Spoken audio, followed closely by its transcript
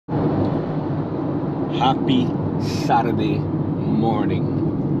Happy Saturday morning.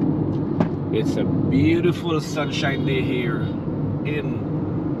 It's a beautiful sunshine day here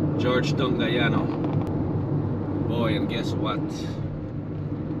in Georgetown, Guyana. Boy, and guess what?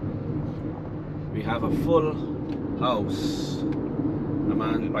 We have a full house. The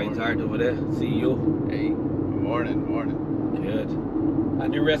man by Tart over there, CEO. Hey, morning. Good.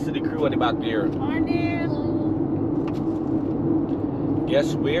 And the rest of the crew at the back there. Morning.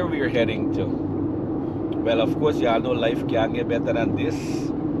 Guess where we're heading to? Well, of course, y'all know life can't get better than this.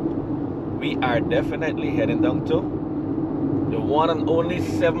 We are definitely heading down to the one and only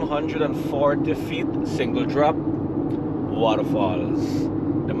 740 feet single drop waterfalls.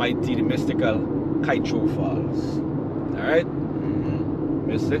 The mighty, the mystical KAIETEUR Falls. Alright?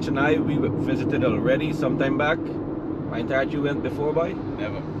 Miss Lynch and I, we visited already sometime back. My entire you went before, boy?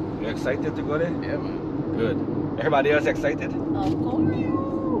 Never. You excited to go there? Yeah, man. Good. Everybody else excited? Of course.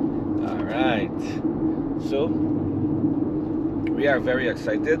 Alright. So, we are very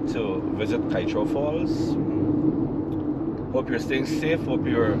excited to visit KAIETEUR Falls. Hope you're staying safe. Hope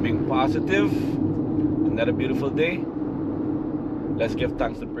you're being positive. Another beautiful day. Let's give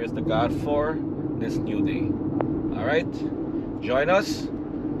thanks and praise to God for this new day. Alright? Join us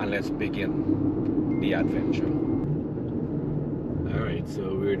and let's begin the adventure. Alright,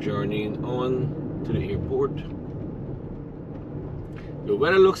 so we're journeying on to the airport. The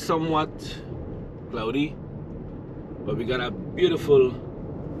weather looks somewhat cloudy, but we got a beautiful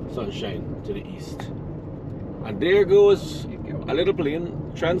sunshine to the east. And there goes a little plane,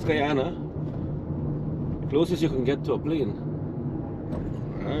 Trans-Guyana, the closest you can get to a plane.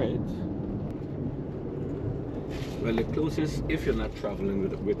 Alright. Well, the closest if you're not traveling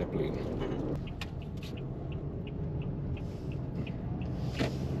with a plane.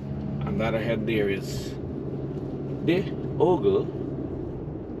 And that ahead there is the Ogle.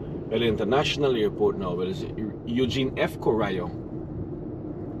 Well, the international airport now, but it's Eugene F. Corayo.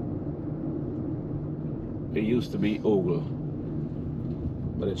 It used to be Ogle,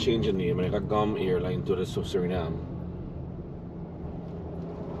 but they changed the name and they got GUM Airline to the Suriname.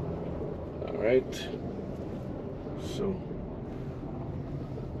 Alright, so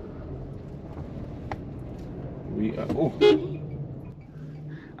we are, oh,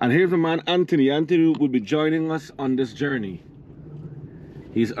 and here's the man Anthony. Anthony will be joining us on this journey.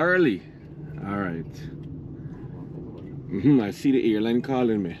 He's early. Alright. I see the airline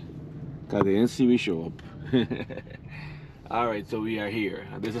calling me because they didn't see me show up. Alright, so we are here.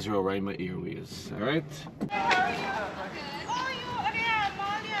 And this is Roraima Airways. Alright?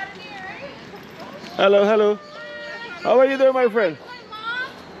 Hello. How are you doing, my friend?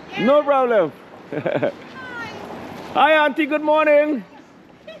 No problem. Hi, Auntie. Good morning.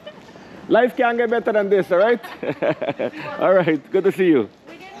 Life can't get better than this, alright? Alright, good to see you.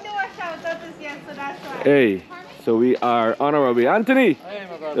 We didn't do a shout out this yet, so that's why. Hey, so we are on our way. Anthony! Hey,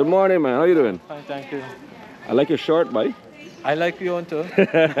 my brother. Good morning, man. How you doing? Fine, thank you. I like your short, boy. I like you on too.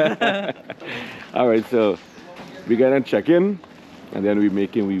 Alright, so we're gonna check in and then we're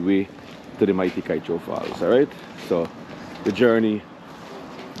making we way to the mighty KAIETEUR Falls, alright? So the journey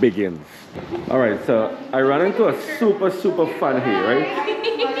begins. Alright, so I ran into a super fan here, right?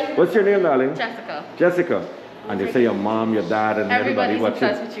 What's your name, darling? Jessica. Jessica. And they say your mom, your dad, and everybody. Everybody's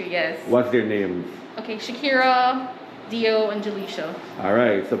obsessed with you, yes. What's their names? Okay, Shakira, Dio, and Jaleisha.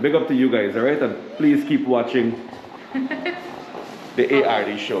 Alright, so big up to you guys, alright? And please keep watching the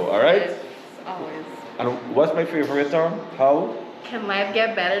ARD show, alright? Yes, always. And what's my favorite term? How? Can life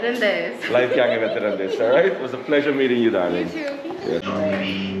get better than this? Life can't get better than this, alright? It was a pleasure meeting you, darling. You too. Yes.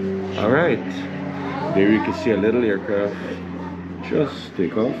 Alright, there you can see a little aircraft just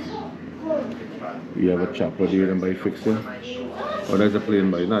take off. We have a chopper there and by fixing. Oh, there's a plane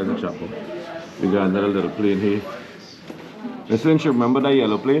by, no, it's a chopper. We got another little plane here. Listen, you remember that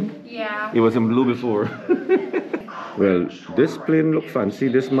yellow plane? Yeah. It was in blue before. Well, this plane look fancy.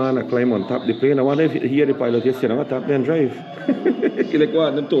 This man I climb on top of the plane. I wonder if he had the pilot just sit on top there and drive. He like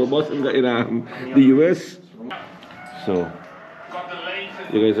what? The tour bus in the US. So,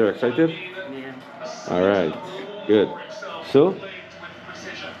 you guys are excited? Yeah. Alright, good. So,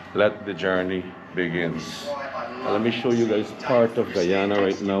 let the journey begin. Now, let me show you guys part of Guyana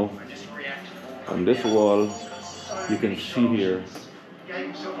right now. On this wall, you can see here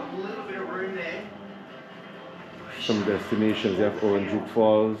some destinations. You have ORINDUK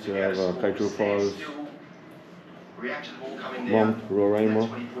Falls, you have KAIETEUR Falls, Mount Roraima.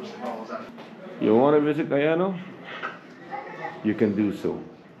 You want to visit Guyana? You can do so.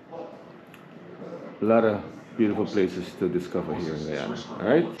 A lot of beautiful places to discover here in Guyana.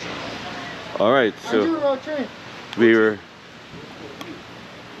 Alright, so we're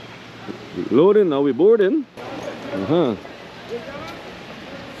Loading now, we boarding.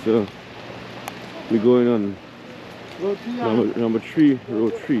 So we're going on number 3, row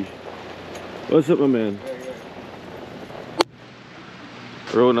 3. What's up, my man?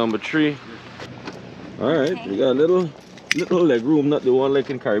 Row number 3. All right, we got a little leg room, not the one like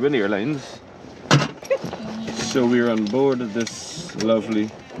in Caribbean Airlines. So we're on board this lovely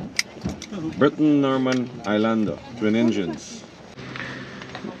Britain Norman Islander, twin engines.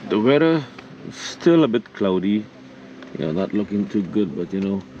 The weather is still a bit cloudy, you know, not looking too good, but you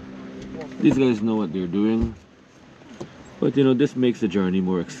know, these guys know what they're doing. But you know, this makes the journey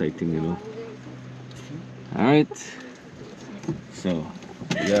more exciting, you know. Alright, so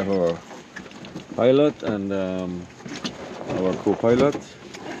we have our pilot and our co-pilot.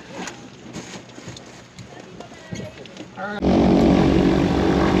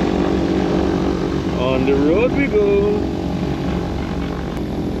 On the road we go.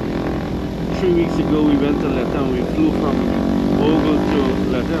 3 weeks ago we went to Latam. We flew from Ogle to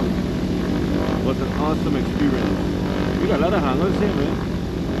Latam. It was an awesome experience. We got a lot of hangars here, man.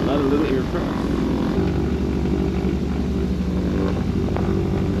 A lot of little aircraft.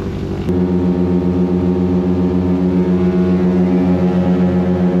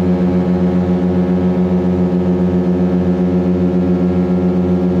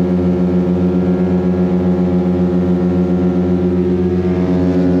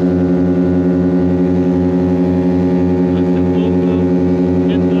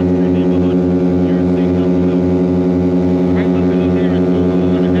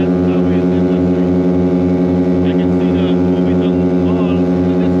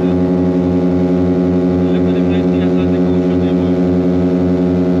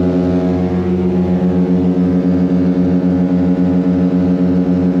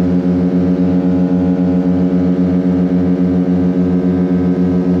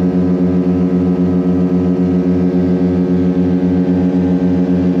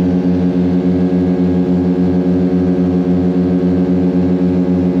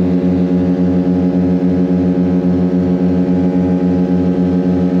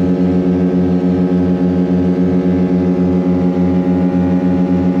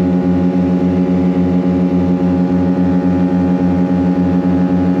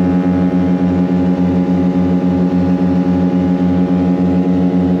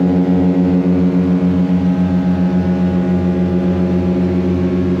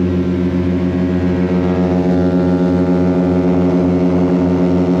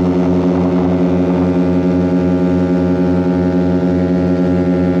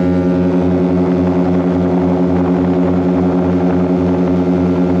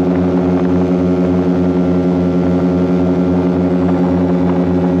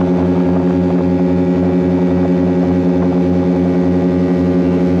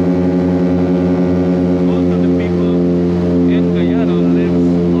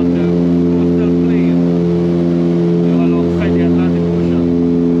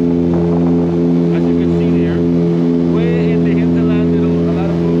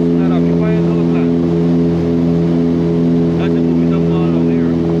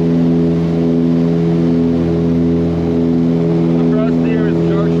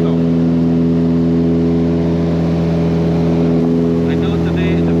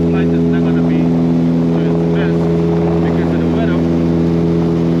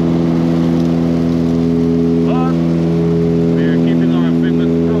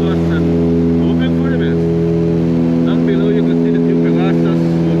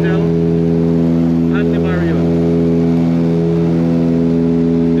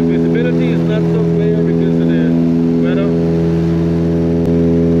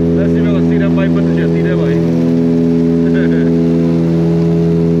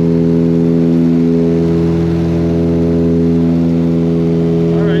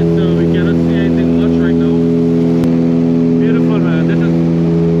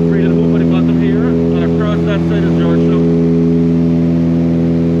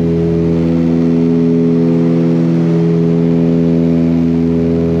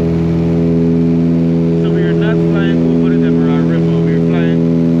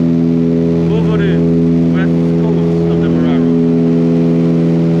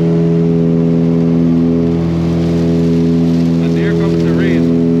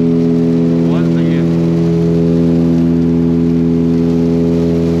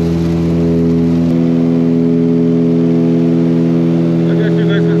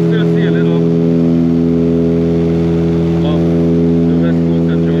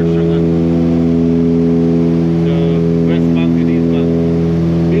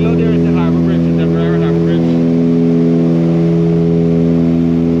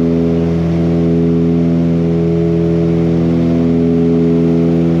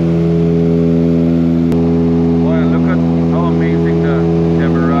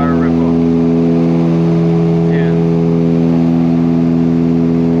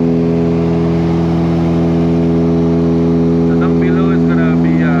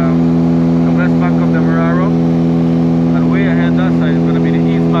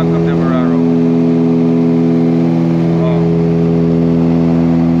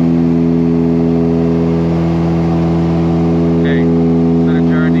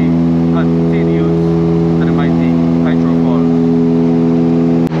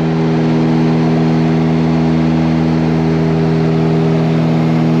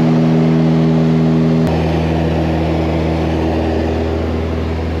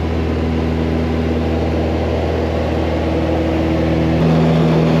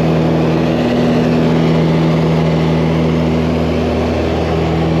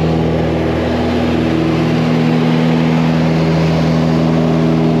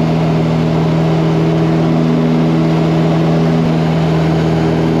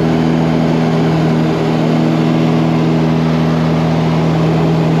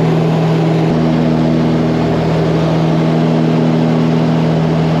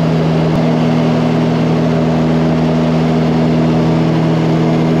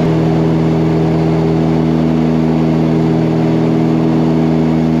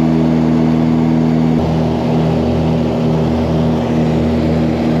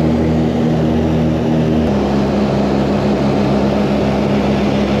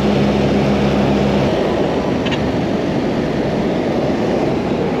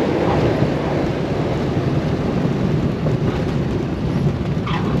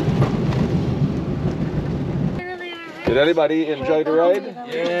 anybody enjoy the ride?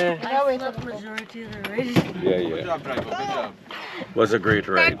 Yeah. Majority of the ride. Yeah, Good yeah. job, driver. Good job. Was a great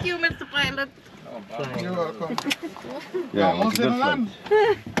ride. Thank you, Mr. Pilot. You're welcome. Yeah, it was a good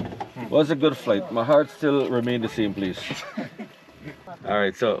flight. Was a good flight. My heart still remained the same place. All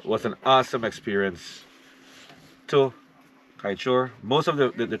right, so it was an awesome experience to KAIETEUR. Most of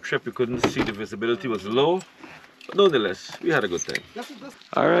the trip we couldn't see, the visibility was low, but nonetheless, we had a good time.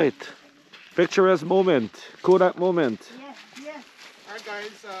 All right, picturesque moment, Kodak moment. Yes, yes. Alright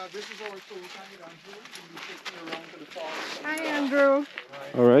guys, this is our tour guide Andrew. We'll be taking you around to the falls. Hi, Andrew.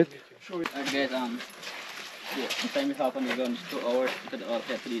 All right. I guess the time we hop on the gun is 2 hours. You could all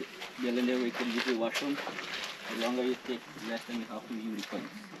have to the building there where you could use the washroom. The longer you take, the less than you have to use the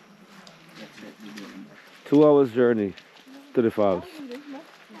points. That's it. The building. 2 hours journey to the falls.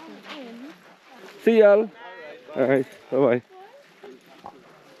 See y'all. All right. Bye bye.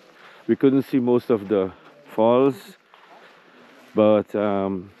 We couldn't see most of the falls, but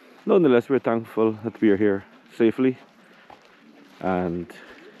nonetheless, we're thankful that we are here safely, and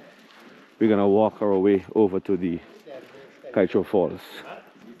we're gonna walk our way over to the KAIETEUR Falls.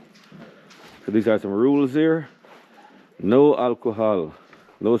 So these are some rules here. No alcohol,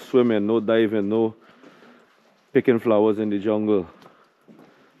 no swimming, no diving, no picking flowers in the jungle,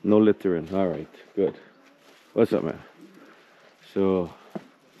 no littering. All right, good. What's up, man? So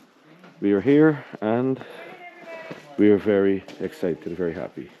we are here and we are very excited, very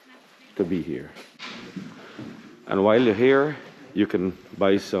happy to be here. And while you're here, you can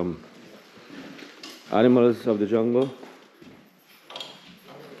buy some animals of the jungle.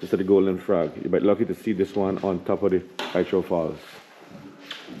 This is the golden frog. You're lucky to see this one on top of the KAIETEUR Falls.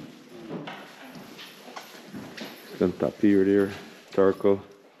 Some tapir there, turtle.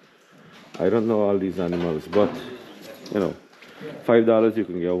 I don't know all these animals, but you know, $5 you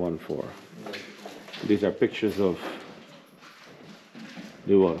can get one for. These are pictures of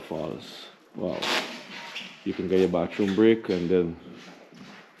the waterfalls. Wow. You can get your bathroom break and then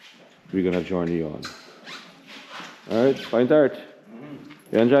we're gonna journey on. Alright, fine art.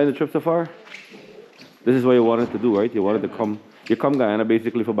 You enjoying the trip so far? This is what you wanted to do, right? You wanted to come, you come Guyana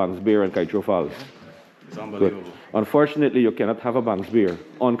basically for Banks Beer and KAIETEUR Falls. It's unbelievable. Good. Unfortunately, you cannot have a Banks Beer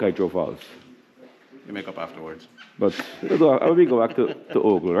on KAIETEUR Falls. You make up afterwards. But we go back to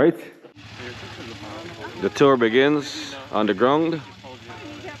Ogle, right? The tour begins on the ground.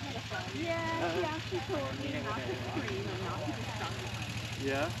 Yeah, she actually told me not to scream and not to be stuck.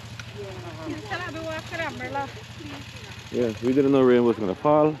 Yeah? She said I'll be walking umbrella. Yeah, we didn't know rain was gonna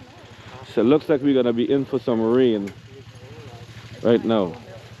fall. So it looks like we're gonna be in for some rain right now.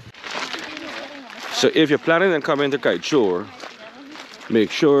 So if you're planning on coming to KAIETEUR, make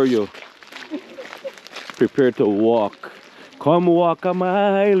sure you prepare to walk. Come walk a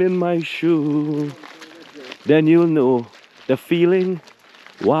mile in my shoe. Then you'll know the feeling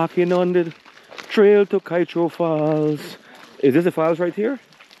walking on the trail to KAIETEUR Falls. Is this the falls right here?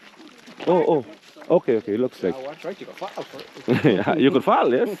 Oh. Okay, looks like. Watch right, you can fall for it. Yeah, you could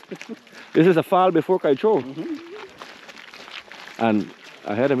fall, yes. This is a fall before KAIETEUR. And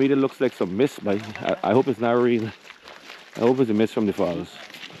ahead of me, it looks like some mist, but I hope it's not rain. I hope it's a mist from the falls.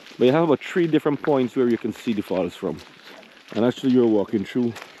 But you have about 3 different points where you can see the falls from. And actually, you're walking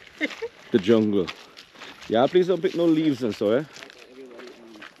through the jungle. Yeah, please don't pick no leaves and so, eh? If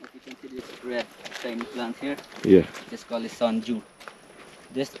you can see this red tiny plant here, Yeah. it's called the sundew.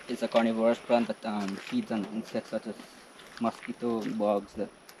 This is a carnivorous plant that feeds on insects such as mosquito, bugs.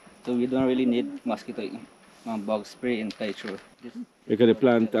 So we don't really need mosquito bug spray in KAIETEUR. Because the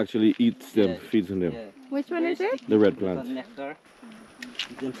plant actually eats them, feeds on them. Yeah. Which one is it? The red It's got plant. nectar.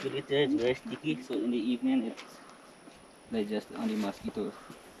 You can feel it there, it's very sticky. So in the evening, it's digest on the mosquitoes.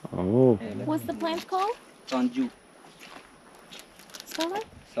 Oh. Yeah, like What's the plant called? sundew. Spell it?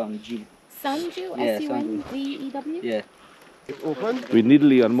 Sundew. Sunju? Yeah, S-U-N-D-E-W? Yeah. We need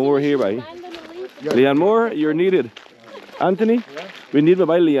Leon Moore here, right? Leon Moore, you're needed. Anthony, we need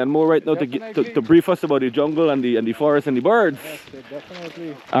by Leon Moore right now to brief us about the jungle and the forest and the birds. Yes,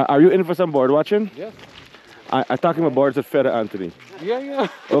 definitely. Are you in for some bird watching? Yes. I'm talking about birds of feather, Anthony. Yeah.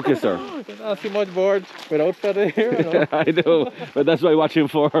 Okay, sir. There's not too much board without feather here, you know. I know, but that's what I'm watching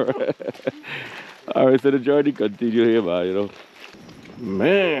for. All right, so the journey continue here, man, you know.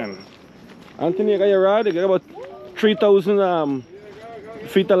 Man, Anthony, you got your rod? You got about 3,000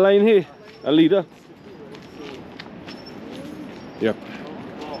 feet of line here, a leader. Yep.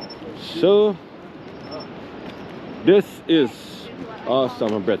 So, this is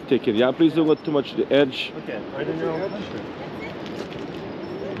awesome and breathtaking. Yeah, please don't go too much to the edge. Okay, right in your own.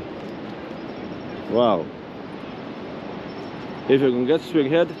 Wow. If you can get swing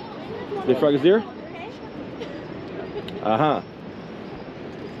head, the frog is there. Uh-huh.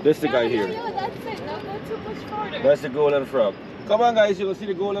 This the guy here. No, that's it. Don't go too much farther. That's the golden frog. Come on, guys, you will see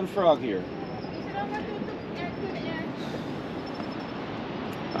the golden frog here. You should not go to the edge.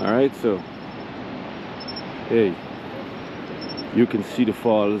 Alright, so hey, you can see the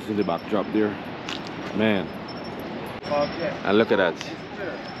falls in the backdrop there. Man. And look at that.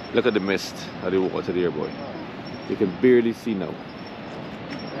 Look at the mist of the water there, boy. You can barely see now.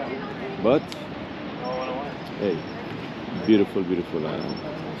 But hey, beautiful, beautiful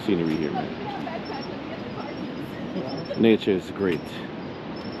scenery here, man. Nature is great.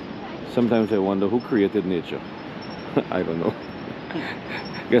 Sometimes I wonder who created nature. I don't know.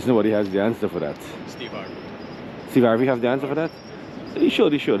 Guess nobody has the answer for that. Steve Harvey. Steve Harvey have the answer for that? He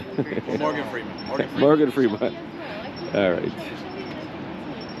should, he should. Or Morgan Freeman. Morgan Freeman. All right.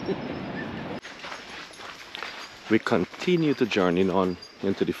 We continue to journey on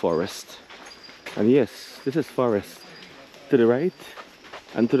into the forest. And yes, this is forest to the right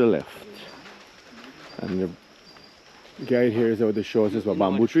and to the left. And the guide here is over the shores is a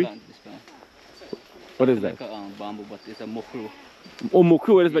bamboo tree. What is that? Like a bamboo, but it's a mokru. Oh,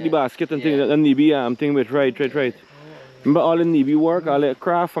 mokru, it is about the basket and thing, the Nibi thing with, right. Remember all the Nibi work, all the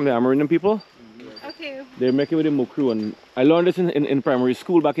craft from the Amerindian people? Okay. They're making with the mokru, and I learned this in primary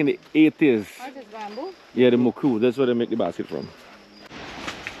school back in the 80s. What is bamboo? Yeah, the mokru, that's where they make the basket from.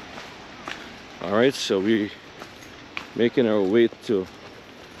 Alright, so we're making our way to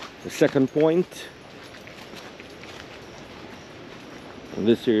the second point. And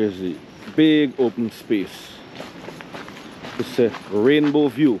this here is the big open space. It's a rainbow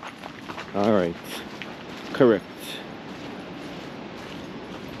view. Alright, correct.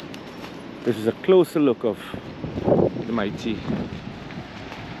 This is a closer look of the mighty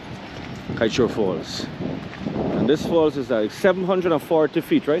KAIETEUR Falls. And this falls is like 740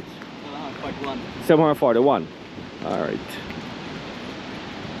 feet, right? 741. Alright.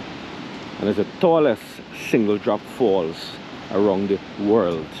 And it's the tallest single drop falls around the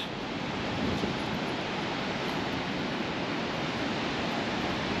world.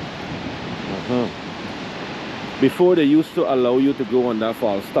 Before they used to allow you to go on that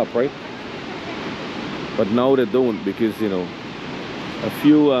fall stop, right? But now they don't, because you know a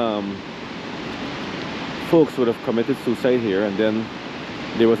few folks would have committed suicide here, and then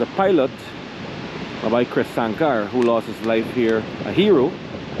there was a pilot by SANKAR who lost his life here, a hero.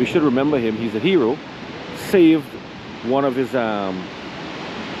 We should remember him, he's a hero. Saved one of his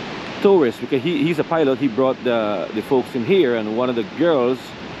tourists, because he's a pilot. He brought the folks in here, and one of the girls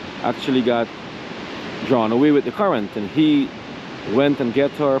actually got drawn away with the current, and he went and get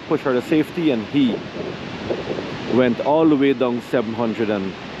her, push her to safety, and he went all the way down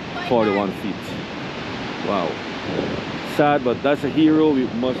 741 feet. Wow. Sad, but that's a hero we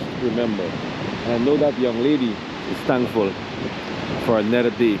must remember. And I know that young lady is thankful for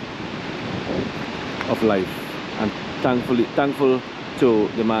another day of life, and thankful to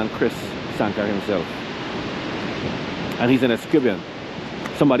the man SANKAR himself. And he's an Escribian,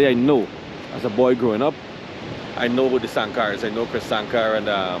 somebody I know as a boy growing up. I know the SANKARs. I know SANKAR and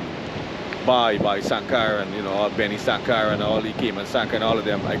Bai SANKAR, and you know Benny SANKAR and all the Cayman SANKAR and all of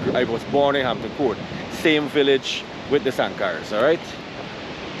them. I was born in Hampton Court, same village with the SANKARs. All right.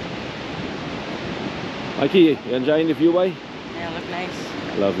 Mikey, you enjoying the view, boy? Yeah, look nice.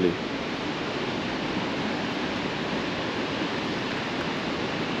 Lovely.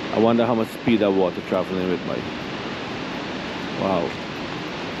 I wonder how much speed that water traveling with, Mike. Wow.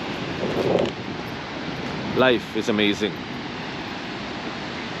 Life is amazing.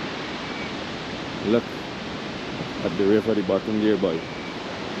 Look at the river at the bottom there, boy.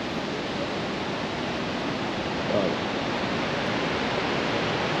 Wow.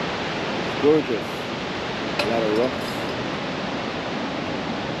 It's gorgeous. A lot of rocks.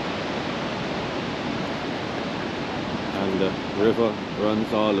 And the river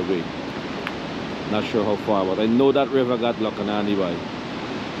runs all the way. Not sure how far, but I know that river got Lokanani by.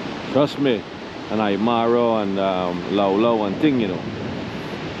 Trust me. And Aymara and Lau and thing, you know.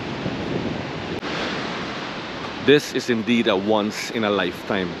 This is indeed a once in a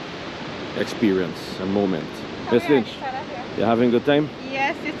lifetime experience and moment. Miss Lynch, you having a good time?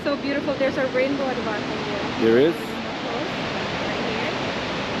 Yes, it's so beautiful. There's a rainbow at the bottom here. There is?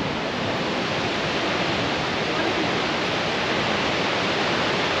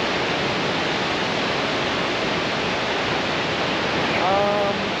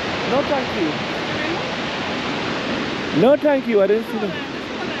 No, thank you. No, thank you. I didn't see them.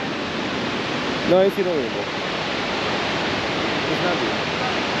 No, I see no rainbow. It's not good.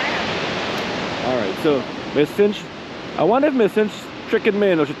 Alright, so Miss Cinch, I wonder if Miss Cinch tricking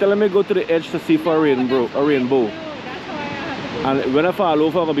me, or she's telling me to go to the edge to see for a rainbow. That's how I And when I fall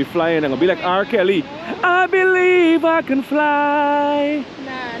over, I'm gonna be flying. I'm gonna be like R. Kelly. I believe I can fly.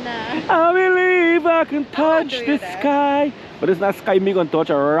 Nah. I believe I can touch do the that. sky. But it's not sky, me gonna touch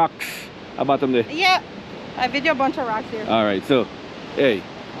rocks. At bottom there. Yeah. I video a bunch of rocks here. Alright, so, hey.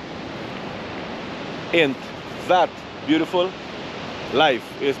 Ain't that beautiful?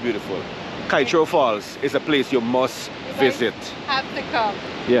 Life is beautiful. KAIETEUR Falls is a place you must visit. Have to come.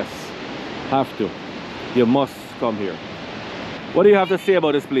 Yes, have to. You must come here. What do you have to say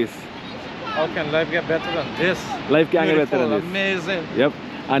about this place? How can life get better than this? Life can get better than this. Amazing. Yep.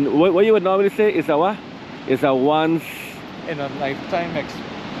 And what you would normally say is a what? It's a once In a lifetime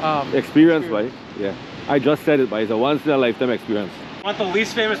experience, right? Yeah. I just said it, but it's a once in a lifetime experience. I want the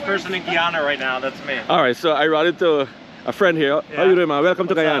least famous person in Guyana right now. That's me. Alright, so I routed to a friend here. How you doing, man? Welcome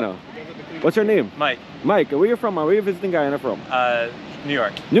to What's Guyana. up? What's your name? Mike. Mike, where you from, man? Where you visiting Guyana from? New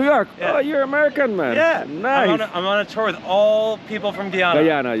York. New York? Yeah. Oh, you're American, man. Yeah. Nice. I'm on a tour with all people from Guyana.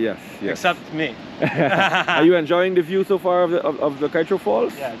 Guyana, yes. Except me. Are you enjoying the view so far of the KAIETEUR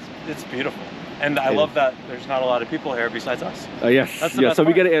Falls? Yeah, it's beautiful. And I love that there's not a lot of people here besides us. Yes, That's the yeah, best so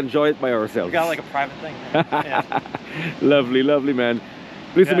we part. get to enjoy it by ourselves. We got like a private thing. Yeah. Lovely, lovely, man.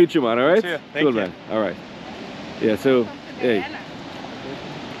 Pleased to Yeah. meet you, man, all right? You too. Thank Cool, you. man. All right. Yeah, so, hey,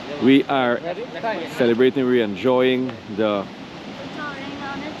 we are celebrating, we're enjoying the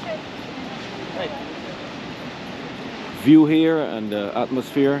view here and the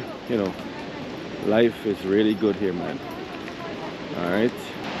atmosphere. You know, life is really good here, man. All right.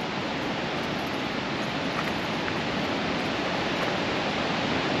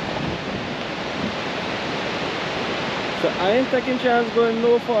 So I ain't taking chance going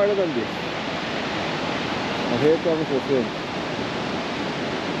no farther than this. And here comes the thing.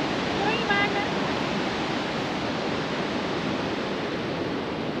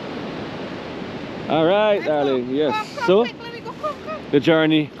 All right, darling. Yes. So the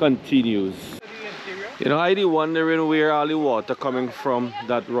journey continues. You know, I'd be wondering where all the water coming from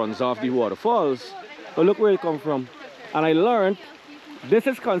that runs off the waterfalls. But look where it come from. And I learned this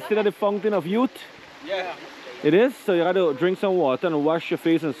is considered the fountain of youth. Yeah. It is. So you got to drink some water and wash your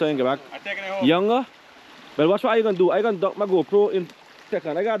face and so and get back I'm taking it home. younger. But watch what I gonna do. I gonna duck my GoPro in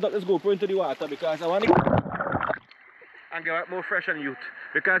second. I gotta duck this GoPro into the water because I want to and get back more fresh and youth.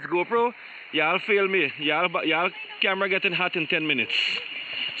 Because GoPro, y'all fail me. Y'all camera getting hot in 10 minutes.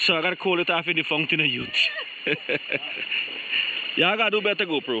 So I gotta call it off in the fountain of youth. Y'all gotta do better,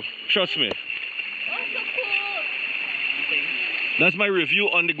 GoPro. Trust me. That's my review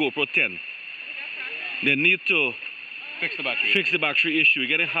on the GoPro 10. They need to Fix the battery. fix the battery issue. It's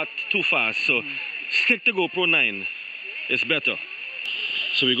getting hot too fast. So stick to GoPro 9. It's better.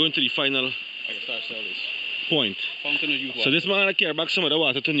 So we're going to the final I can start sell this. point. Fountain of youth water. So this man gonna carry back some of the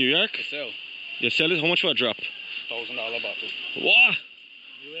water to New York. To sell. You sell it, how much for a drop? $1,000 bottle. Wow!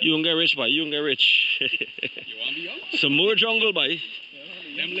 You won't get rich, boy. You won't get rich. You want to be young? Some more jungle, boy.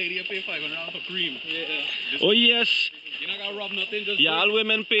 Them lady you pay $500 for cream. Yeah. Oh yes. You not gotta rub nothing, just Y'all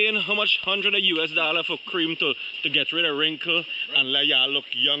women paying how much? $100 for cream to get rid of wrinkle and let y'all look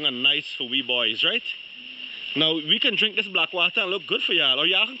young and nice for we boys, right? Now we can drink this black water and look good for y'all. Or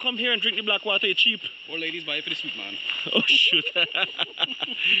y'all can come here and drink the black water, it's cheap. Or ladies buy it for the sweet man. Oh shoot.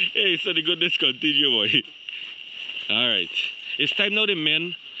 Hey, so the goodness continue, boy. Alright. It's time now the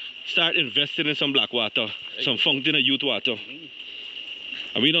men start investing in some black water. Some fountain of youth water.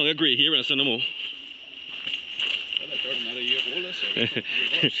 And we don't get great here and so no more. Another year older, so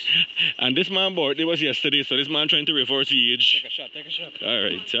reverse. And this man birthday was yesterday, so this man trying to reverse the age. Take a shot, take a shot.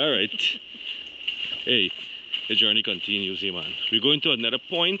 Alright, alright. Hey, the journey continues here, man. We're going to another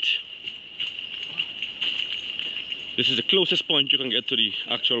point. This is the closest point you can get to the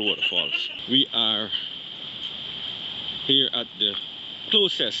actual waterfalls. We are here at the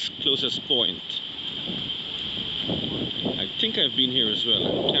closest point. I think I've been here as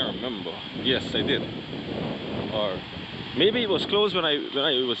well. I can't remember. Yes, I did. Or maybe it was closed when I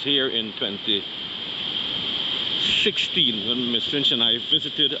was here in 2016 when Miss Finch and I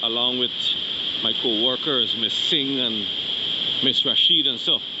visited along with my co-workers, Miss Singh and Miss Rashid and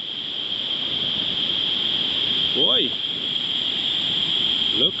so. Boy,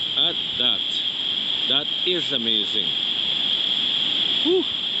 look at that. That is amazing. Whew.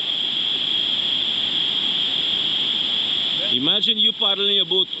 Imagine you paddling your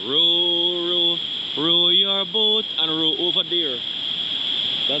boat, row, row your boat and row over there.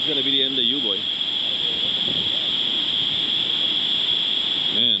 That's gonna be the end of you, boy.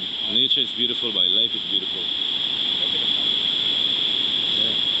 Man, nature is beautiful, boy. Life is beautiful.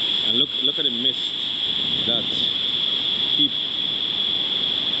 Yeah. And look at the mist that keep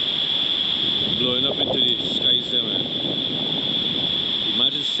blowing up into the skies there, man.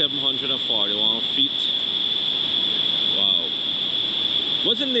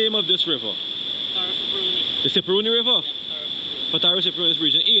 name of this river? The Siperuni River? Pataro Siperuni is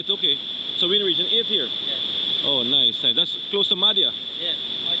region 8, okay. So we're in region 8 here? Yeah. Oh, nice, nice. That's close to Madhya? Yeah,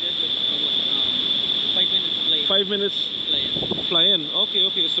 almost 5 minutes flying. 5 minutes flying. Okay,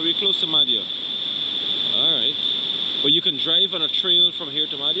 okay, so we're close to Madhya. Alright. But you can drive on a trail from here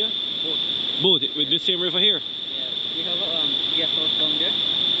to Madhya? Both? With this same river here? Yeah, we have a guest house down there.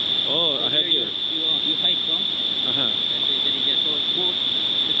 Oh, So ahead here. You hike down. Uh-huh. Then you get boat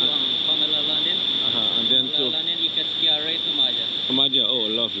to Pamela Landing. Uh-huh. And then to Landing, you can ski right to Madhya. Madhya. Oh,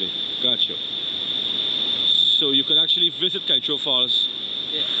 lovely. Gotcha. So you could actually visit KAIETEUR Falls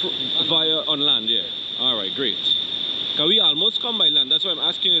via on land, yeah. Alright, great. Can we almost come by land? That's why I'm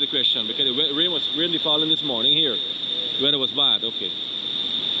asking you the question, because the rain was really falling this morning here. The weather was bad, okay.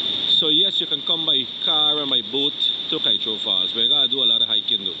 So yes, you can come by car and by boat to KAIETEUR Falls, but you gotta do a lot of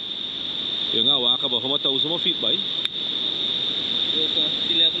hiking though. You gotta walk about how much thousand more feet by?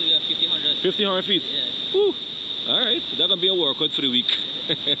 Sea level, we are 1,500. 1,500 feet? Yeah. Woo! Alright, that can be a workout for the week.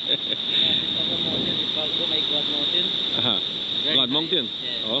 Mountain, it's called Oh My God Mountain. Uh-huh. Very God high. Mountain?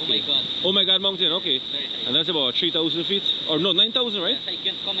 Yeah. Okay. Oh My God. Oh My God Mountain, okay. Very high. And that's about 3,000 feet? Or no, 9,000, right? Yes, I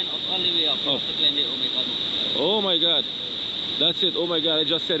can come in all the way up. Oh. To climb the Oh My God Mountain. Oh my God. That's it. Oh my God, I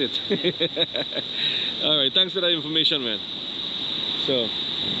just said it. Alright, thanks for that information, man. So,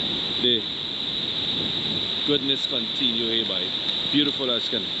 the goodness continue hereby. Beautiful as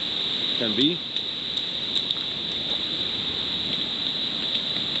can be.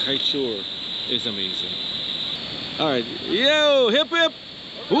 KAIETEUR is amazing. Alright, yo, hip hip!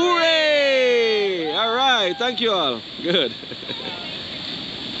 Hooray! Alright, thank you all. Good.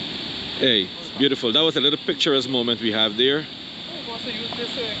 Hey, it's beautiful. That was a little picturesque moment we have there.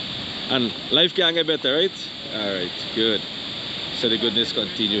 And life can get better, right? Alright, good. So the goodness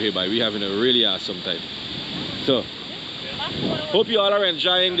continue hereby. We're having a really awesome time. So, hope you all are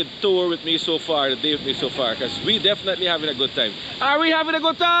enjoying the tour with me so far, the day with me so far, because we definitely having a good time. Are we having a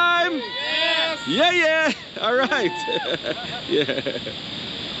good time? Yes! Yeah, yeah! Alright. Yeah.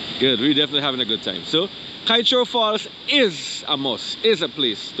 Good, we're definitely having a good time. So, KAIETEUR Falls is a must, is a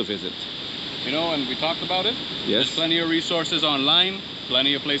place to visit. You know, and we talked about it. Yes. There's plenty of resources online,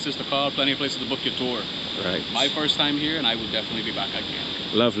 plenty of places to call, plenty of places to book your tour. Right. My first time here, and I will definitely be back again.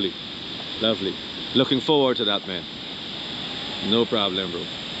 Lovely. Lovely. Looking forward to that, man. No problem, bro.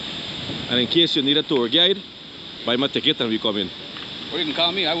 And in case you need a tour guide, buy my ticket and we come in. Or you can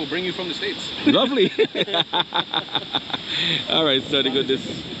call me, I will bring you from the States. Lovely. Alright, so the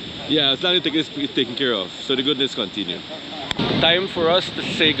goodness. Yeah, as long as the ticket is taken care of. So the goodness continue. Time for us to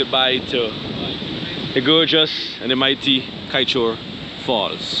say goodbye to the gorgeous and the mighty KAIETEUR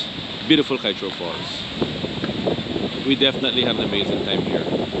Falls. Beautiful KAIETEUR Falls. We definitely had an amazing time here.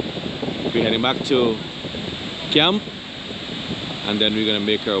 We're heading back to camp, and then we're gonna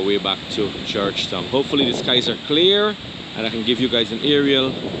make our way back to Georgetown. Hopefully the skies are clear and I can give you guys an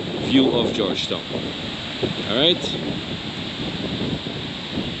aerial view of Georgetown. Alright?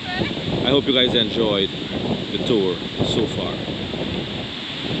 I hope you guys enjoyed the tour so far.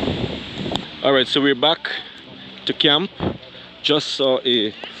 Alright, so we're back to camp. Just saw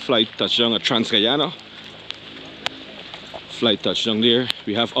a flight touchdown at Guyana. Flight touchdown there.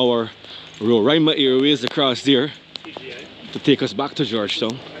 We have our Roraima Airways across there to take us back to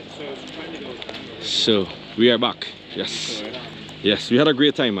Georgetown. So we are back. Yes. Yes, we had a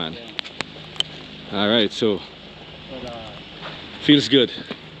great time, man. Alright, so feels good.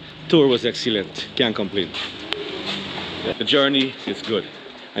 Tour was excellent. Can't complain. The journey is good.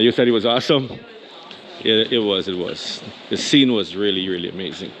 And you said it was awesome? Yeah, it was. The scene was really, really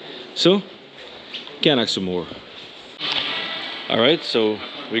amazing. So, can't ask for more. Alright, so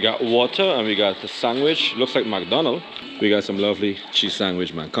we got water and we got the sandwich. Looks like McDonald's. We got some lovely cheese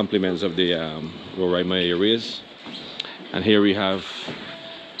sandwich, man. Compliments of the Roraima Airways. And here we have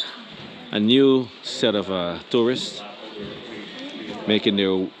a new set of tourists making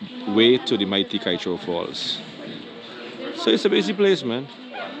their way to the mighty KAIETEUR Falls. So it's a busy place, man.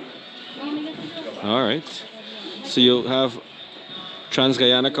 Alright. So you have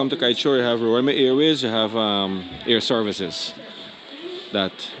Guyana come to KAIETEUR, you have Roraima Airways, you have air services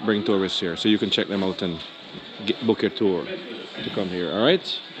that bring tourists here. So you can check them out and book your tour to come here.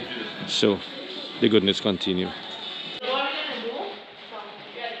 Alright? So the goodness continue.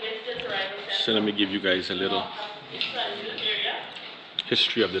 So let me give you guys a little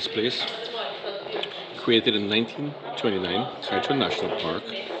history of this place. Created in 1929, KAIETEUR National Park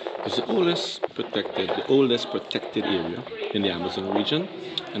is the oldest protected area in the Amazon region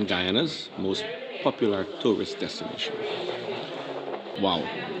and Guyana's most popular tourist destination. Wow.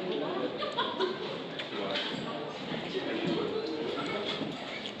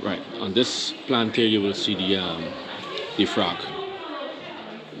 On this plant here, you will see the frog.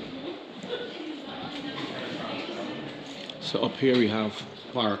 So up here we have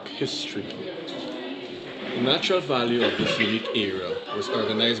park history. The natural value of this unique area was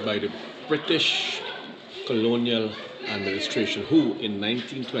organized by the British colonial administration, who in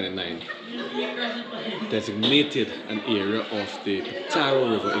 1929 designated an area of the Taro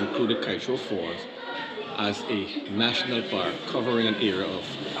River, including KAIETEUR Falls, as a national park covering an area of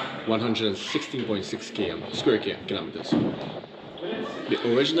 116.6 square kilometers. The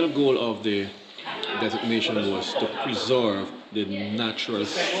original goal of the designation was to preserve the natural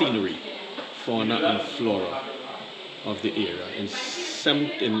scenery, fauna and flora of the area. In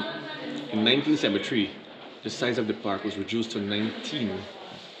 1973, the size of the park was reduced to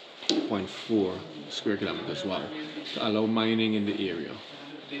 19.4 square kilometers, wow, to allow mining in the area.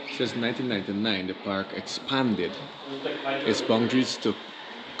 Since 1999, the park expanded its boundaries to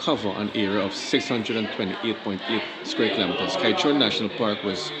cover an area of 628.8 square kilometers. KAIETEUR National Park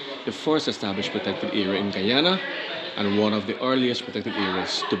was the first established protected area in Guyana and one of the earliest protected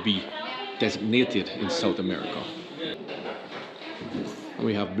areas to be designated in South America. And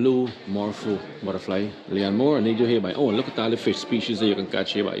we have blue morpho butterfly, Leon Moore, and they do here by, oh, look at all the fish species that you can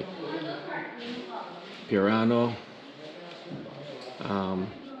catch here by. Piranha,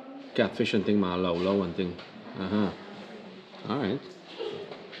 catfish and thing, low and thing. Alright.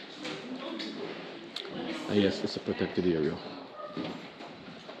 Yes, it's a protected area.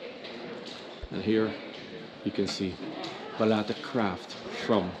 And here you can see balata craft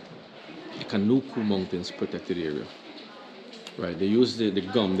from the Kanuku Mountains protected area. Right, they use the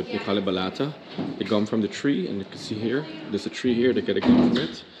gum, they call it balata, the gum from the tree, and you can see here, there's a tree here, they get a gum from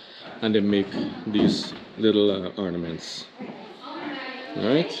it, and they make these little ornaments.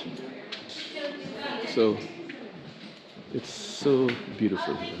 Alright? So, it's so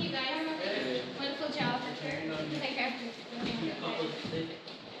beautiful here.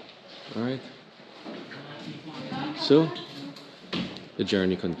 Alright? So, the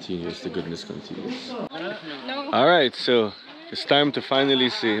journey continues, the goodness continues. Alright, so it's time to finally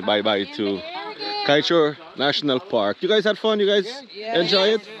say bye-bye to KAIETEUR National Park. You guys had fun? You guys enjoy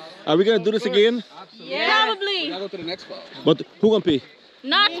it? Are we gonna do this again? Yeah. Probably. We gotta go to the next spot. But who gonna pay?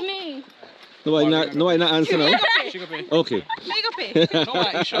 Not me. No, I not answer now. She can pay. Okay. Make a pay.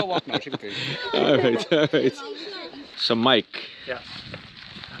 No, you should walk now. She can pay. Alright. So Mike, Yeah,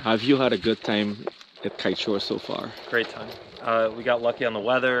 have you had a good time at KAIETEUR so far? great time. We got lucky on the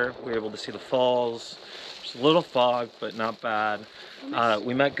weather. We were able to see the falls. There's a little fog, but not bad.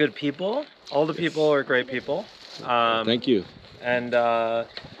 We met good people. All the people are great people. Thank you. And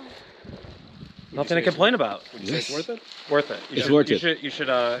nothing to complain about. Would you say it's worth it? Worth it. It's worth it. You should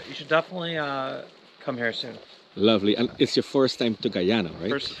definitely come here soon. Lovely. And it's your first time to Guyana,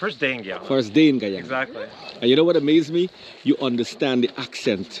 right? First day in Guyana. First day in Guyana. Exactly. And you know what amazed me? You understand the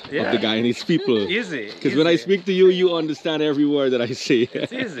accent of the Guyanese people. Easy. Because when I speak to you, you understand every word that I say.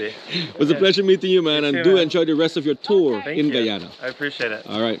 It's easy. It was a pleasure meeting you, man. You And too, do man. enjoy the rest of your tour Thank in you. Guyana. I appreciate it.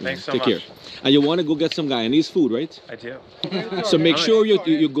 All right, man. Thanks so Take much. care. And you want to go get some Guyanese food, right? I do. So make sure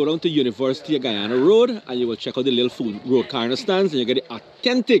you go down to University of Guyana Road and you will check out the little food road corner stands and you get the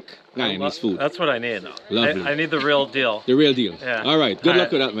authentic Guyanese food. That's what I need. Lovely. I need the real deal. The real deal. Yeah. All right. Good All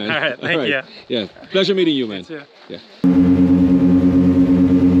luck right. with that, man. All right. Thank you. Yeah. Pleasure meeting you, man. You too. Yeah.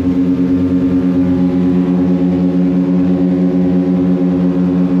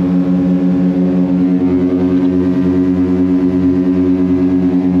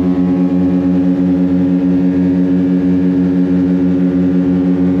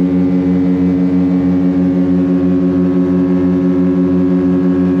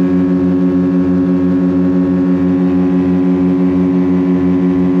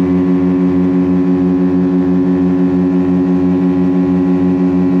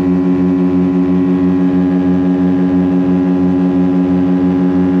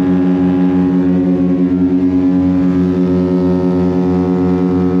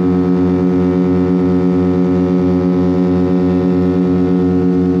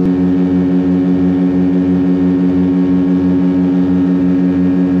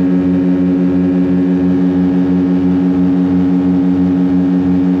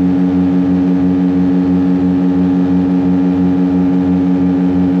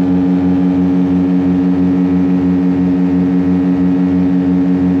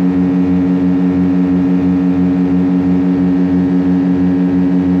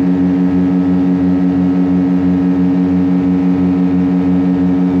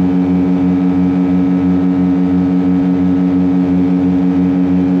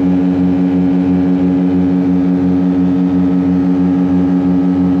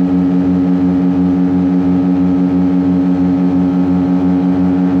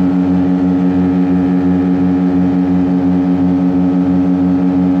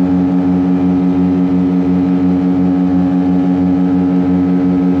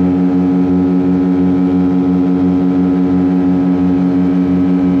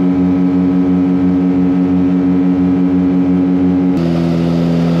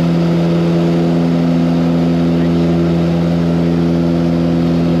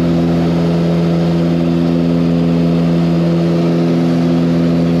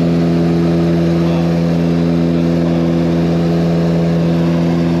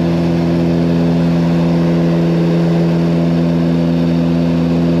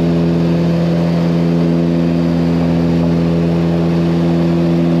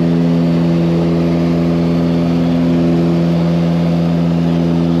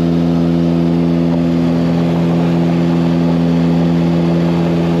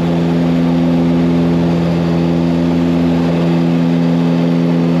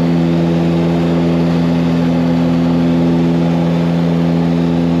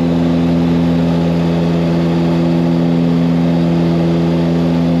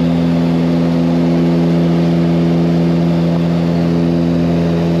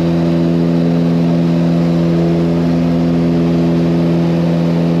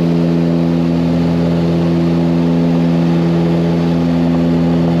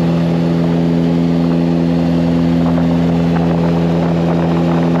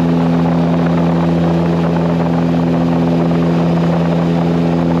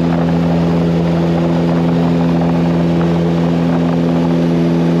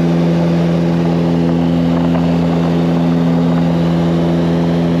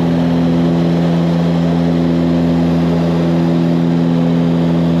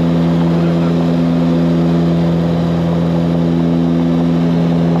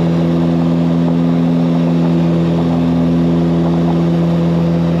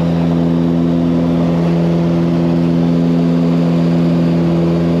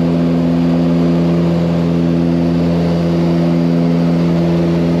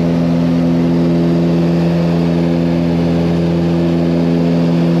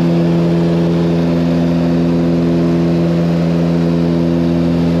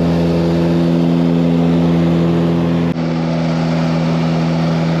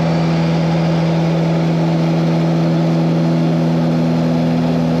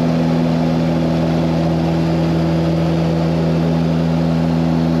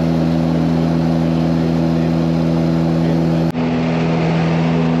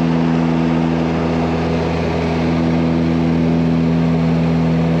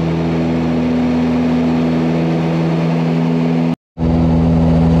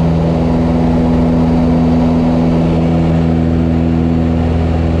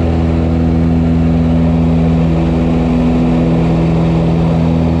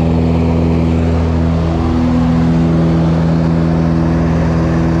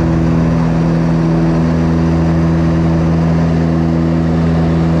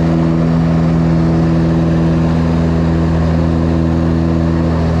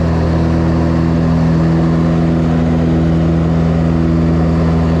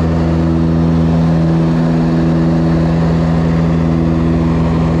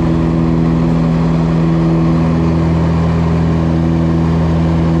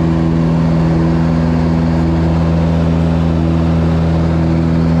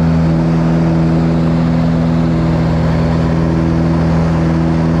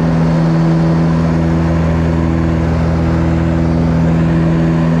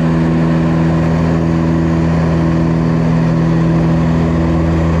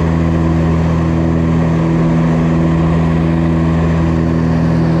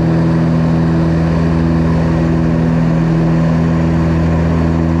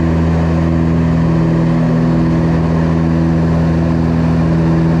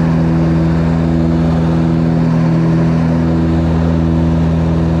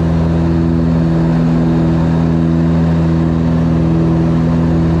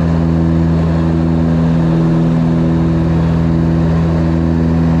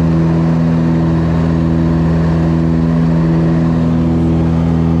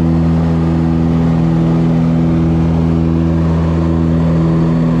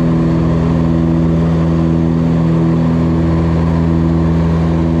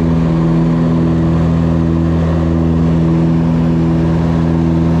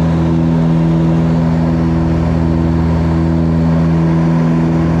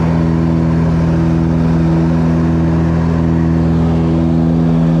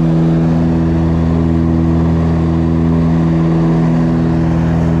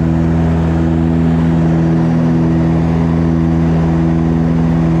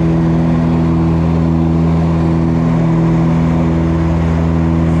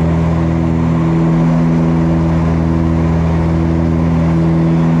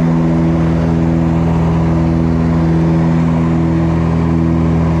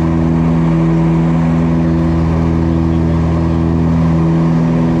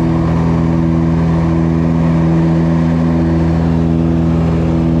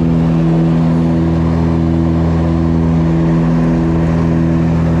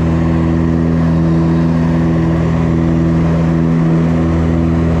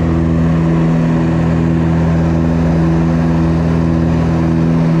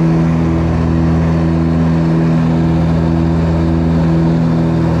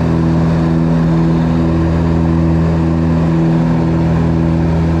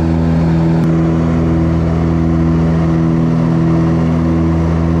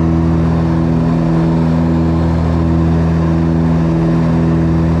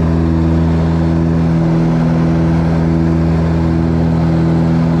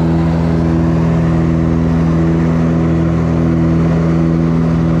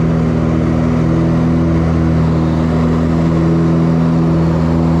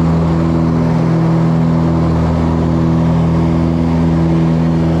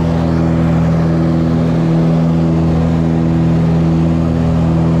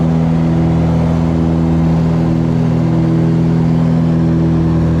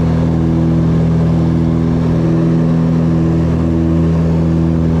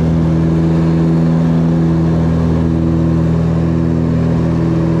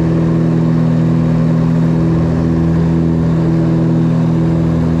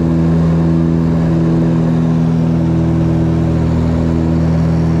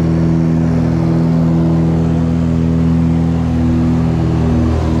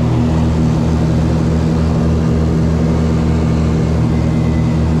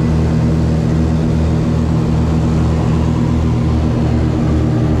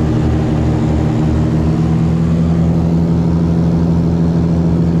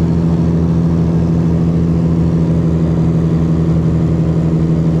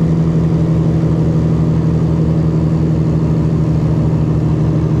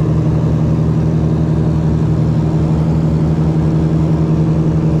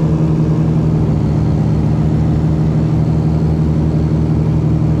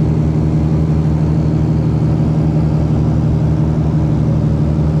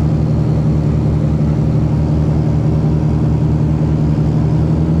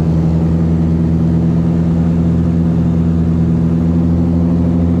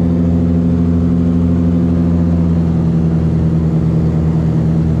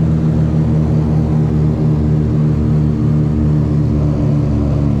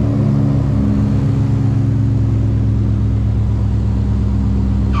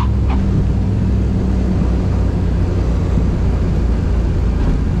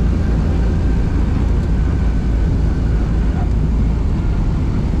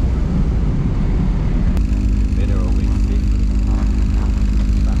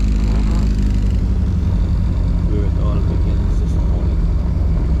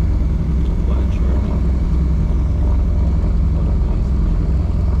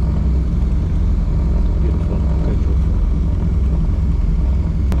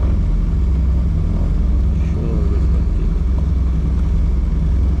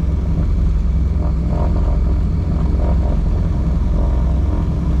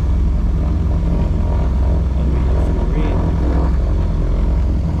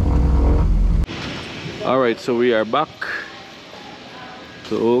 Alright, so we are back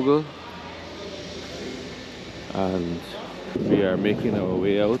to Ogle and we are making our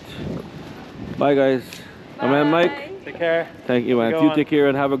way out. Bye guys. I'm Mike. Take care. Thank you, man. Go You on. take care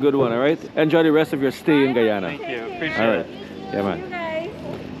and have a good one, alright? Enjoy the rest of your stay in Guyana. Thank you. Appreciate Alright. it. Yeah,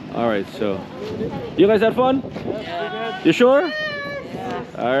 man. Alright, so you guys had fun? You sure?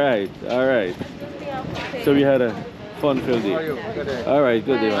 Alright, alright. So we had a fun-filled How are day. you? Good day. Alright,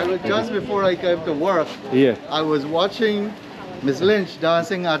 good day, I man. was just before I came to work, Yeah. I was watching Miss Lynch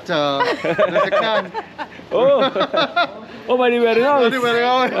dancing at the can. Oh! Oh, my wedding house. What are you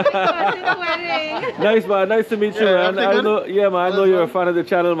wearing? Nice, man. Nice to meet you, Yeah, man. everything I good? know, yeah, man. I know you're a fan of the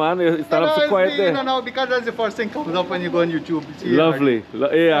channel, man. You stand up so quiet there. No, because that's the first thing comes up when you go on YouTube. See Lovely.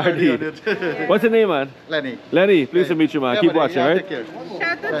 ARD. ARD. What's your name, man? Lenny. Lenny, pleased to meet you, man. Yeah, Keep buddy. watching, Yeah, right? take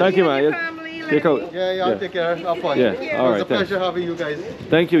care. Thank you, man. Take out. Yeah, take care. Have fun. Yeah, It all was right, a pleasure having you guys.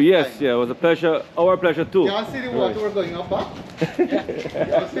 Thank you. Yes, yeah, it was a pleasure. Our pleasure too. Can I see the water going up back?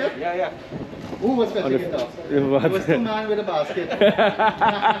 Yeah, yeah. Who was fetching it up? It was two man with a basket.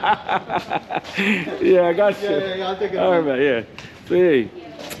 Yeah, I got you. Yeah, I'll take it. All right, man, yeah. So, hey,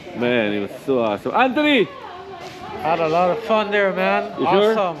 man, it was so awesome. Anthony! Had a lot of fun there, man. You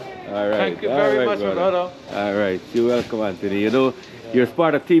sure? Awesome. All right. Thank you all very right, much, brother. All right. You're welcome, Anthony. You know, you're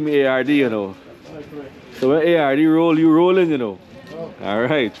part of Team ARD, you know. So when ARD roll, you rolling, you know. All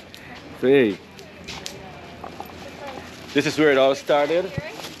right. So, hey. This is where it all started.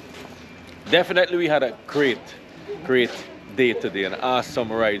 Definitely we had a great day today, an awesome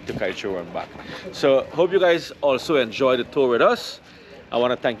ride to KAIETEUR and back. So hope you guys also enjoy the tour with us. I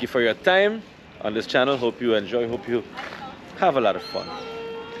want to thank you for your time on this channel. Hope you enjoy, hope you have a lot of fun.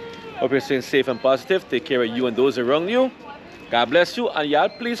 Hope you're staying safe and positive. Take care of you and those around you. God bless you, and y'all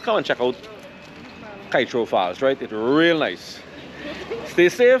please come and check out KAIETEUR Falls, right? It's real nice. Stay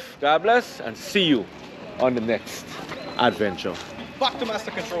safe, God bless, and see you on the next adventure. Back to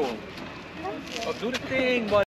master control. Oh, do the thing, buddy.